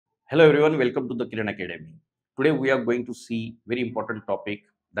Hello everyone, welcome to the Kiran Academy. Today we are going to see very important topic,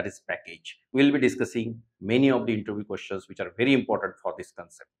 that is package. We will be discussing many of the interview questions which are very important for this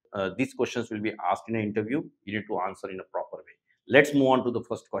concept. These questions will be asked in an interview. You need to answer in a proper way. Let's move on to the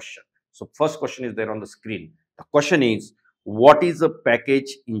first question. So first question is there on the screen. The question is, what is a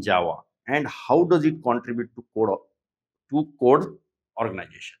package in Java and how does it contribute to code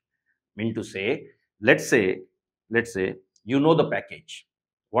organization? Mean to say, let's say you know the package.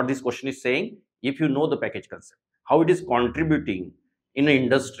 What this question is saying, if you know the package concept, how it is contributing in an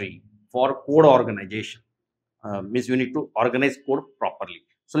industry for code organization, means you need to organize code properly.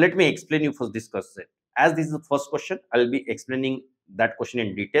 So let me explain you first this concept. As this is the first question, I will be explaining that question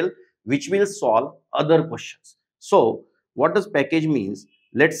in detail, which will solve other questions. So what does package means?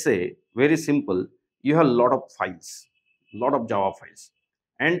 Let's say, very simple, you have a lot of files, lot of Java files,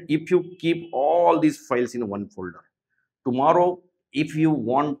 and if you keep all these files in one folder, tomorrow if you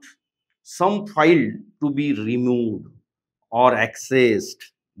want some file to be removed or accessed,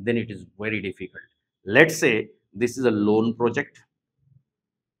 then it is very difficult. Let's say this is a loan project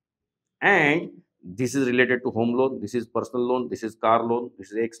and this is related to home loan, this is personal loan, this is car loan,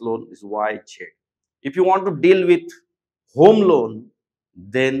 this is X loan, this is Y, Z. If you want to deal with home loan,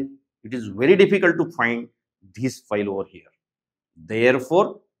 then it is very difficult to find this file over here.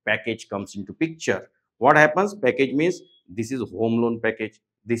 Therefore, package comes into picture. What happens? Package means this is home loan package,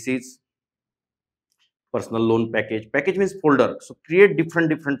 this is personal loan package. Package means folder. So create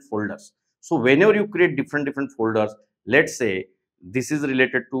different folders. So whenever you create different folders, let's say this is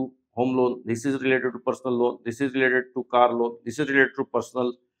related to home loan, this is related to personal loan, this is related to car loan, this is related to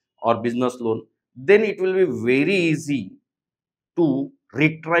personal or business loan, then it will be very easy to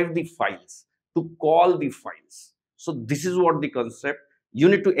retrieve the files, to call the files. So this is what the concept. You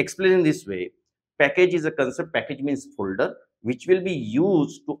need to explain in this way. Package is a concept. Package means folder, which will be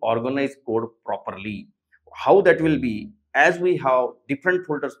used to organize code properly. How that will be? As we have different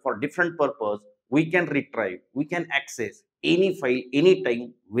folders for different purpose, we can retrieve, we can access any file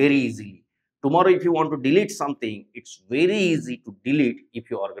anytime very easily. Tomorrow if you want to delete something, it's very easy to delete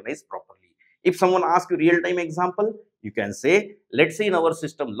if you organize properly. If someone asks you real-time example, you can say, let's say in our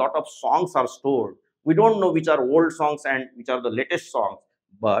system lot of songs are stored. We don't know which are old songs and which are the latest songs.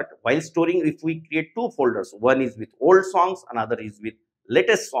 But while storing, if we create two folders, one is with old songs, another is with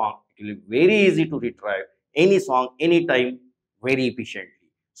latest song, it will be very easy to retrieve any song anytime very efficiently.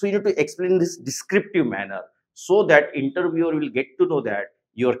 So you need to explain this descriptive manner so that interviewer will get to know that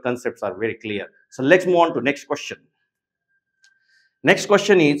your concepts are very clear. So let's move on to next question. Next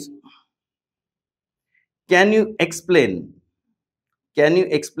question is, can you explain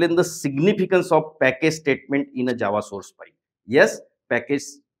the significance of package statement in a Java source file? Yes, package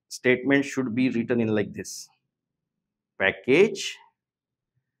statement should be written in like this: package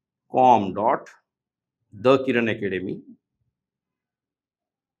com dot the Kiran Academy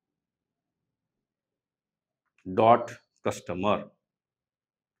dot customer.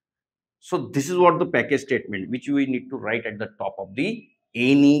 So this is what the package statement which we need to write at the top of the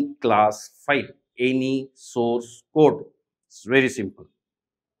any class file, any source code. It's very simple.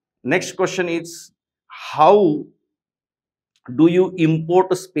 Next question is, how do you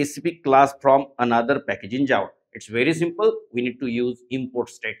import a specific class from another package in Java? It's very simple. We need to use import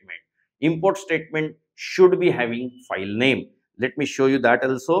statement. Import statement should be having file name. Let me show you that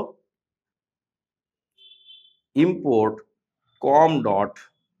also. Import com dot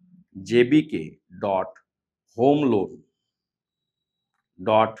jbk dot home loan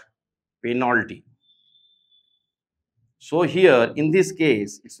dot penalty. So here in this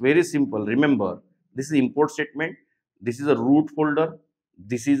case, it's very simple. Remember, this is import statement. This is a root folder.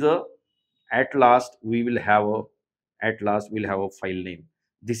 This is a, at last we'll have a file name.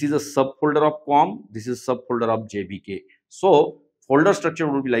 This is a subfolder of com. This is subfolder of jbk. So folder structure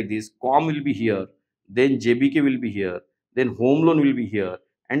will be like this. Com will be here, then jbk will be here, then home loan will be here,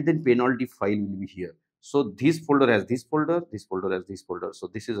 and then penalty file will be here. So this folder has this folder, this folder has this folder. So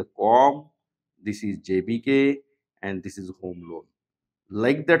this is a com, this is jbk, and this is home loan.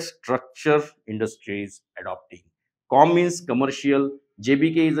 Like that structure industry is adopting. Com means commercial,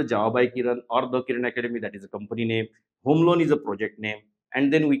 jbk is a Java by Kiran or the Kiran Academy, that is a company name, home loan is a project name,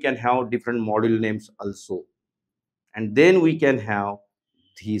 and then we can have different module names also, and then we can have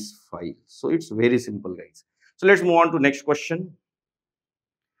these files. So it's very simple, guys. So let's move on to next question.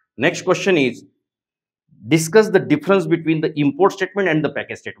 Next question is, discuss the difference between the import statement and the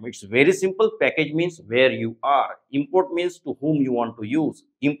package statement. It's very simple. Package means where you are. Import means to whom you want to use.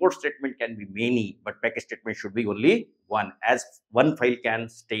 Import statement can be many, but package statement should be only one, as one file can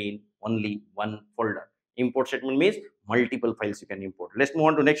stay in only one folder. Import statement means multiple files you can import. Let's move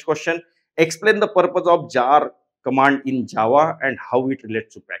on to next question. Explain the purpose of jar command in Java and how it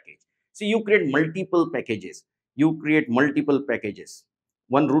relates to package. See, you create multiple packages.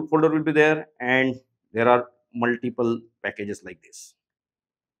 One root folder will be there, and there are multiple packages like this.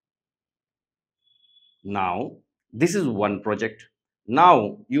 Now, this is one project.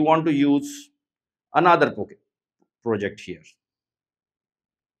 Now, you want to use another project here.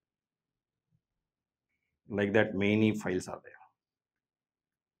 Like that, many files are there.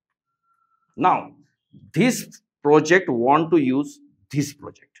 Now, this project want to use this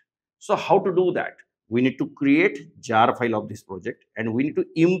project. So, how to do that? We need to create jar file of this project and we need to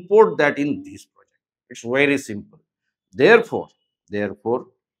import that in this project. It's very simple. Therefore,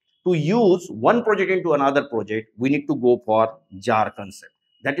 to use one project into another project, we need to go for jar concept.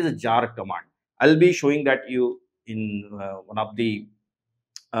 That is a jar command. I'll be showing that you in one of the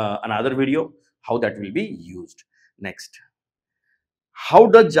another video how that will be used. Next, how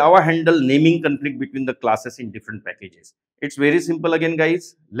does Java handle naming conflict between the classes in different packages? It's very simple again,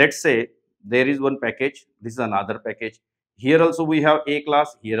 guys. Let's say there is one package, this is another package. Here also we have a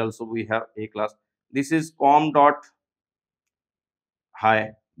class, here also we have a class. This is com.hi,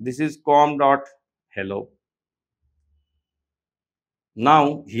 this is com.hello.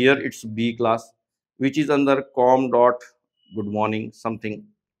 Now here it's B class, which is under com.good morning something.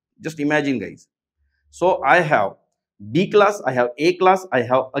 Just imagine, guys. So I have B class, I have A class, I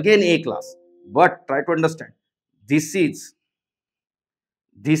have again A class. But try to understand, this is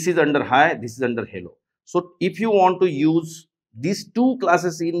under hi, this is under hello. So if you want to use these two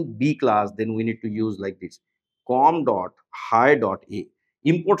classes in B class, then we need to use like this, com.hi.a.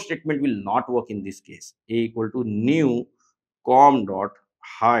 Import statement will not work in this case. A equal to new com.hi.a.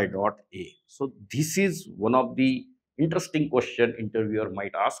 So this is one of the interesting question interviewer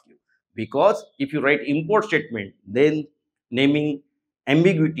might ask you, because if you write import statement, then naming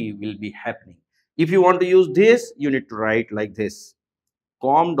ambiguity will be happening. If you want to use this, you need to write like this,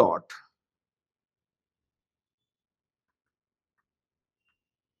 com dot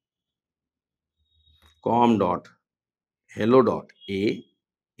hello dot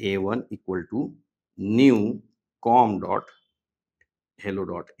a1 equal to new com dot hello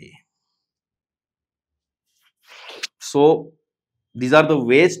dot a. So these are the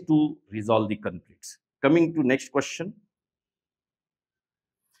ways to resolve the conflicts. Coming to next question.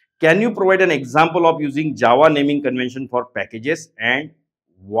 Can you provide an example of using Java naming convention for packages and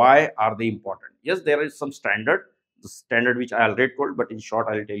why are they important? Yes, there is some standard, the standard which I already told, but in short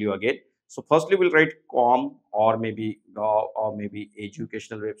I will tell you again. So firstly we'll write com or maybe gov or maybe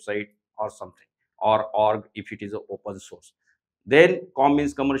educational website or something, or org if it is an open source. Then com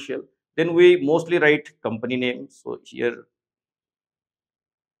means commercial. Then we mostly write company name. So here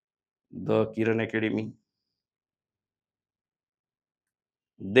the Kiran Academy.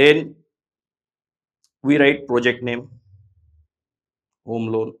 Then we write project name, home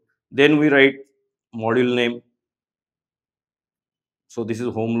loan. Then we write module name. So this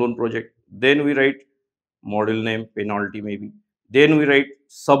is home loan project. Then we write module name, penalty maybe. Then we write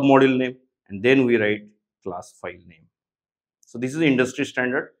sub module name, and then we write class file name. So this is the industry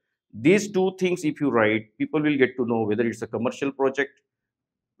standard. These two things if you write, people will get to know whether it's a commercial project,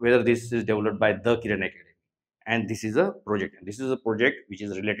 whether this is developed by the Kiran Academy, and this is a project, and this is a project which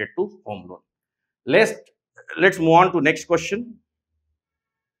is related to home loan. Let's move on to next question.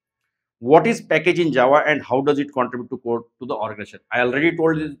 What is package in Java and how does it contribute to code to the organization? I already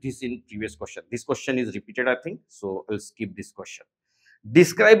told this in previous question. This question is repeated, I think, so I'll skip this question.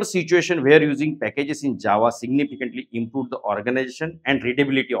 Describe a situation where using packages in Java significantly improved the organization and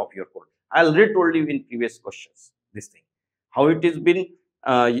readability of your code. I already told you in previous questions this thing. How it has been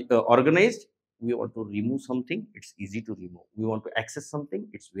organized. We want to remove something, it's easy to remove. We want to access something,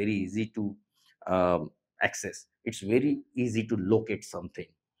 it's very easy to access. It's very easy to locate something.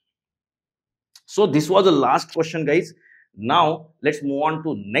 So this was the last question, guys. Now let's move on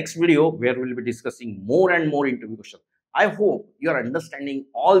to next video where we'll be discussing more and more interview questions. I hope you are understanding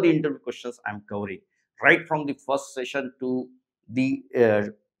all the interview questions I'm covering right from the first session to the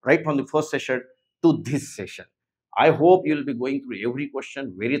this session. I hope you'll be going through every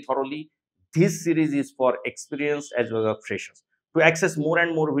question very thoroughly. This series is for experienced as well as freshers. To access more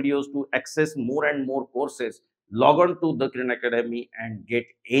and more videos, to access more and more courses, log on to the Kiran Academy and get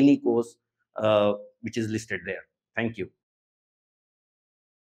any course which is listed there. Thank you.